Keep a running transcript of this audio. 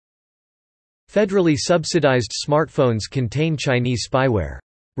Federally subsidized smartphones contain Chinese spyware.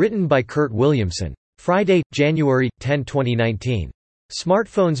 Written by Kurt Williamson. Friday, January 10, 2019.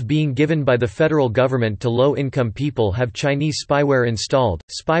 Smartphones being given by the federal government to low-income people have Chinese spyware installed,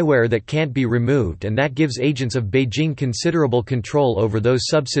 spyware that can't be removed and that gives agents of Beijing considerable control over those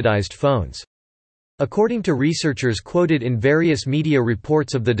subsidized phones. According to researchers quoted in various media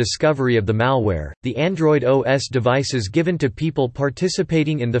reports of the discovery of the malware, the Android OS devices given to people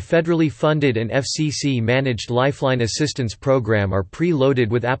participating in the federally funded and FCC-managed Lifeline Assistance Program are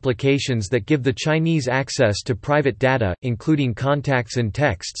pre-loaded with applications that give the Chinese access to private data, including contacts and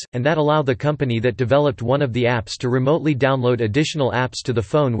texts, and that allow the company that developed one of the apps to remotely download additional apps to the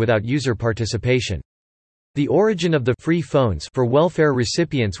phone without user participation. The origin of the free phones for welfare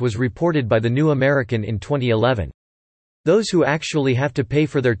recipients was reported by The New American in 2011. Those who actually have to pay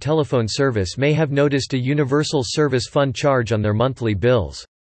for their telephone service may have noticed a universal service fund charge on their monthly bills.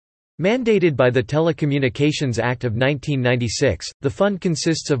 Mandated by the Telecommunications Act of 1996, the fund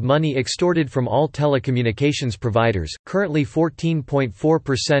consists of money extorted from all telecommunications providers, currently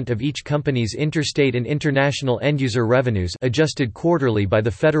 14.4% of each company's interstate and international end-user revenues adjusted quarterly by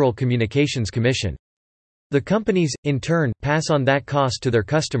the Federal Communications Commission. The companies, in turn, pass on that cost to their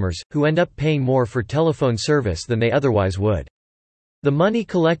customers, who end up paying more for telephone service than they otherwise would. The money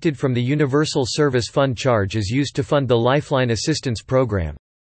collected from the Universal Service Fund charge is used to fund the Lifeline Assistance Program.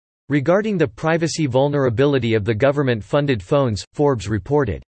 Regarding the privacy vulnerability of the government-funded phones, Forbes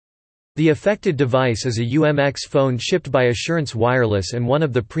reported, "The affected device is a UMX phone shipped by Assurance Wireless and one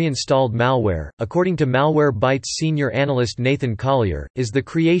of the pre-installed malware, according to Malwarebytes senior analyst Nathan Collier, is the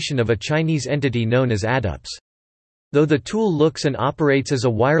creation of a Chinese entity known as ADUPS. Though the tool looks and operates as a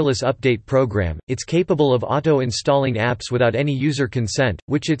wireless update program, it's capable of auto-installing apps without any user consent,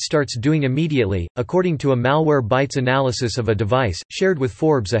 which it starts doing immediately, according to a Malwarebytes analysis of a device, shared with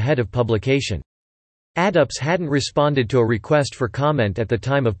Forbes ahead of publication. ADUPS hadn't responded to a request for comment at the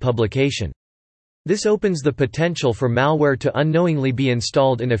time of publication. This opens the potential for malware to unknowingly be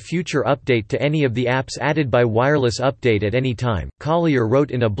installed in a future update to any of the apps added by Wireless Update at any time," Collier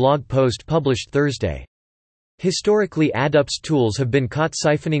wrote in a blog post published Thursday. Historically, ADUPS tools have been caught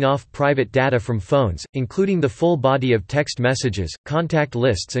siphoning off private data from phones, including the full body of text messages, contact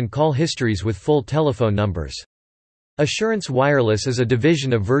lists and call histories with full telephone numbers. Assurance Wireless is a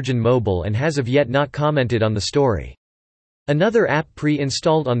division of Virgin Mobile and has of yet not commented on the story. Another app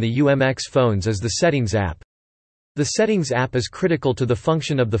pre-installed on the UMX phones is the Settings app. The Settings app is critical to the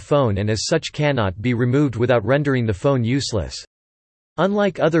function of the phone and as such cannot be removed without rendering the phone useless.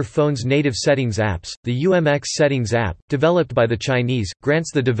 Unlike other phones' native settings apps, the UMX Settings app, developed by the Chinese,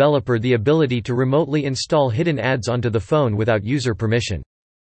 grants the developer the ability to remotely install hidden ads onto the phone without user permission.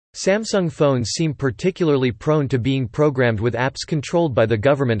 Samsung phones seem particularly prone to being programmed with apps controlled by the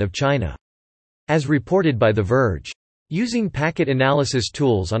government of China. As reported by The Verge. Using packet analysis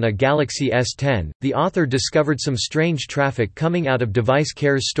tools on a Galaxy S10, the author discovered some strange traffic coming out of Device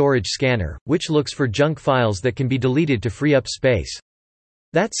Care's storage scanner, which looks for junk files that can be deleted to free up space.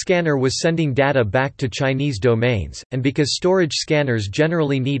 That scanner was sending data back to Chinese domains, and because storage scanners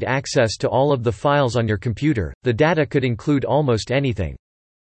generally need access to all of the files on your computer, the data could include almost anything.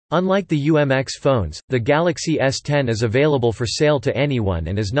 Unlike the UMX phones, the Galaxy S10 is available for sale to anyone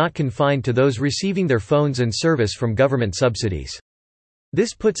and is not confined to those receiving their phones and service from government subsidies.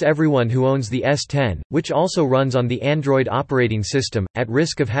 This puts everyone who owns the S10, which also runs on the Android operating system, at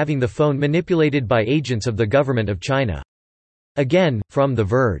risk of having the phone manipulated by agents of the government of China. Again, from The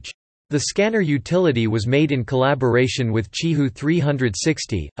Verge. The scanner utility was made in collaboration with Qihoo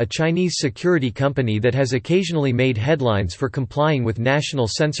 360, a Chinese security company that has occasionally made headlines for complying with national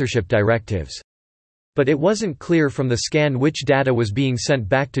censorship directives. But it wasn't clear from the scan which data was being sent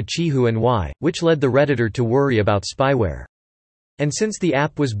back to Qihoo and why, which led the Redditor to worry about spyware. And since the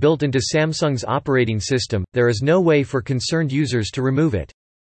app was built into Samsung's operating system, there is no way for concerned users to remove it.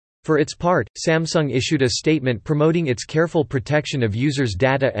 For its part, Samsung issued a statement promoting its careful protection of users'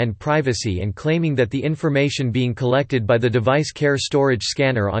 data and privacy and claiming that the information being collected by the Device Care storage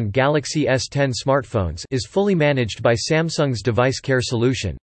scanner on Galaxy S10 smartphones is fully managed by Samsung's Device Care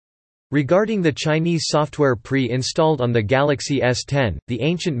solution. Regarding the Chinese software pre-installed on the Galaxy S10, the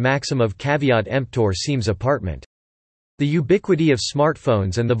ancient maxim of caveat emptor seems apparent. The ubiquity of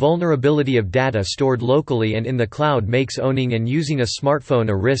smartphones and the vulnerability of data stored locally and in the cloud makes owning and using a smartphone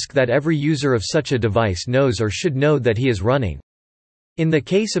a risk that every user of such a device knows or should know that he is running. In the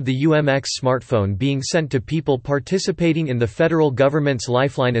case of the UMX smartphone being sent to people participating in the federal government's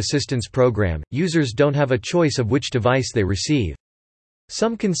Lifeline Assistance Program, users don't have a choice of which device they receive.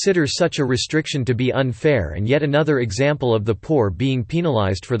 Some consider such a restriction to be unfair and yet another example of the poor being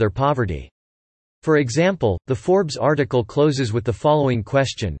penalized for their poverty. For example, the Forbes article closes with the following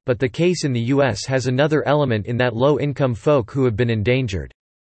question, but the case in the U.S. has another element in that low-income folk who have been endangered.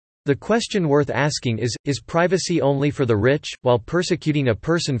 The question worth asking is privacy only for the rich? While persecuting a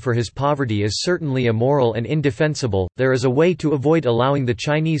person for his poverty is certainly immoral and indefensible, there is a way to avoid allowing the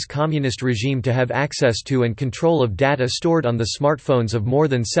Chinese Communist regime to have access to and control of data stored on the smartphones of more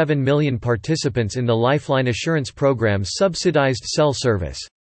than 7 million participants in the Lifeline Assurance Program's subsidized cell service.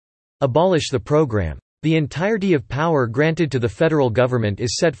 Abolish the program. The entirety of power granted to the federal government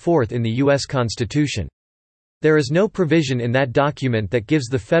is set forth in the U.S. Constitution. There is no provision in that document that gives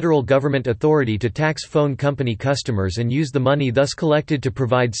the federal government authority to tax phone company customers and use the money thus collected to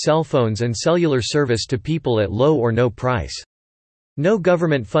provide cell phones and cellular service to people at low or no price. No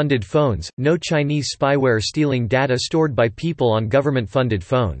government-funded phones, no Chinese spyware stealing data stored by people on government-funded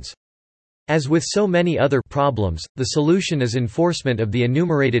phones. As with so many other problems, the solution is enforcement of the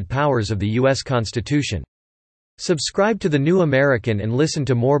enumerated powers of the U.S. Constitution. Subscribe to The New American and listen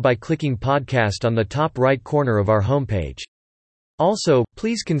to more by clicking podcast on the top right corner of our homepage. Also,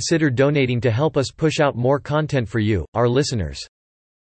 please consider donating to help us push out more content for you, our listeners.